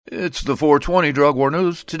It's the 420 Drug War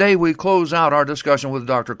News. Today we close out our discussion with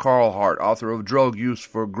Dr. Carl Hart, author of Drug Use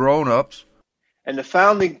for Grown-Ups. And the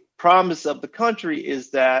founding promise of the country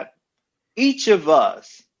is that each of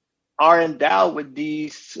us are endowed with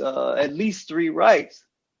these at least three rights: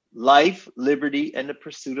 life, liberty, and the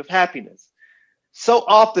pursuit of happiness. So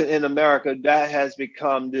often in America, that has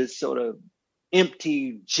become this sort of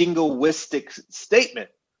empty, jingoistic statement,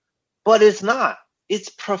 but it's not. It's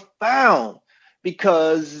profound.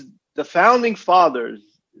 Because the founding fathers,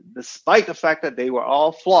 despite the fact that they were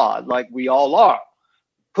all flawed, like we all are,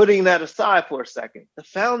 putting that aside for a second, the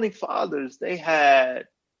founding fathers, they had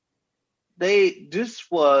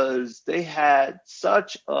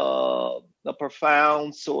such a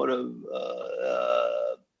profound sort of,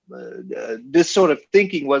 this sort of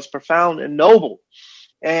thinking was profound and noble.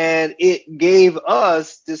 And it gave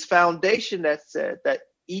us this foundation that said that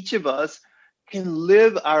each of us can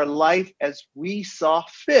live our life as we saw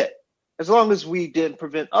fit, as long as we didn't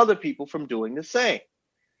prevent other people from doing the same.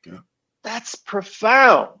 Yeah. That's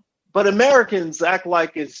profound. But Americans act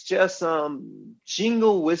like it's just some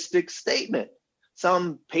jingoistic statement,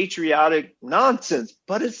 some patriotic nonsense,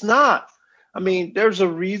 but it's not. I mean, there's a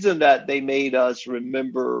reason that they made us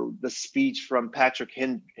remember the speech from Patrick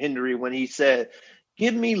Henry when he said,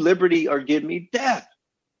 "Give me liberty or give me death."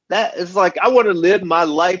 That is like, I want to live my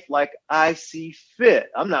life like I see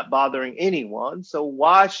fit. I'm not bothering anyone, so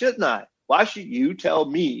why shouldn't I? Why should you tell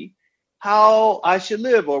me how I should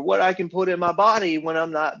live or what I can put in my body when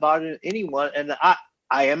I'm not bothering anyone and I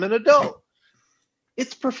am an adult?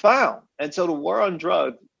 It's profound. And so the war on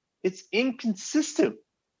drugs, it's inconsistent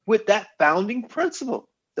with that founding principle,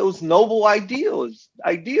 those noble ideals.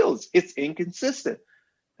 It's inconsistent.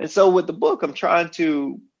 And so with the book, I'm trying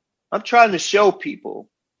to show people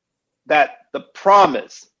that the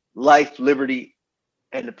promise, life, liberty,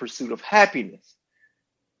 and the pursuit of happiness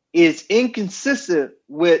is inconsistent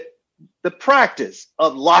with the practice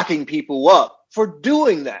of locking people up for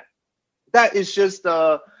doing that. That is just,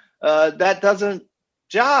 that doesn't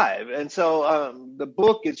jive. And so the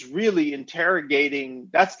book is really interrogating,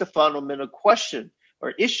 that's the fundamental question or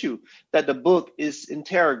issue that the book is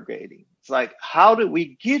interrogating. It's like, how did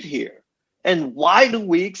we get here? And why do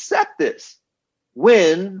we accept this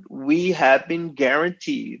when we have been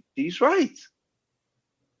guaranteed these rights?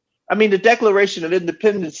 I mean, the Declaration of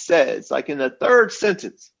Independence says, like in the third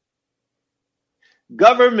sentence,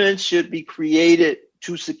 government should be created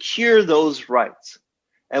to secure those rights.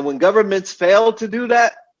 And when governments fail to do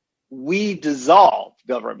that, we dissolve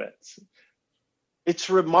governments. It's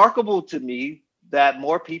remarkable to me that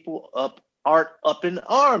more people aren't up in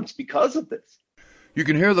arms because of this. You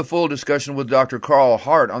can hear the full discussion with Dr. Carl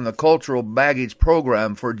Hart on the Cultural Baggage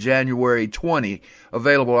Program for January 20,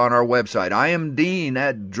 available on our website. I am Dean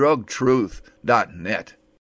at drugtruth.net.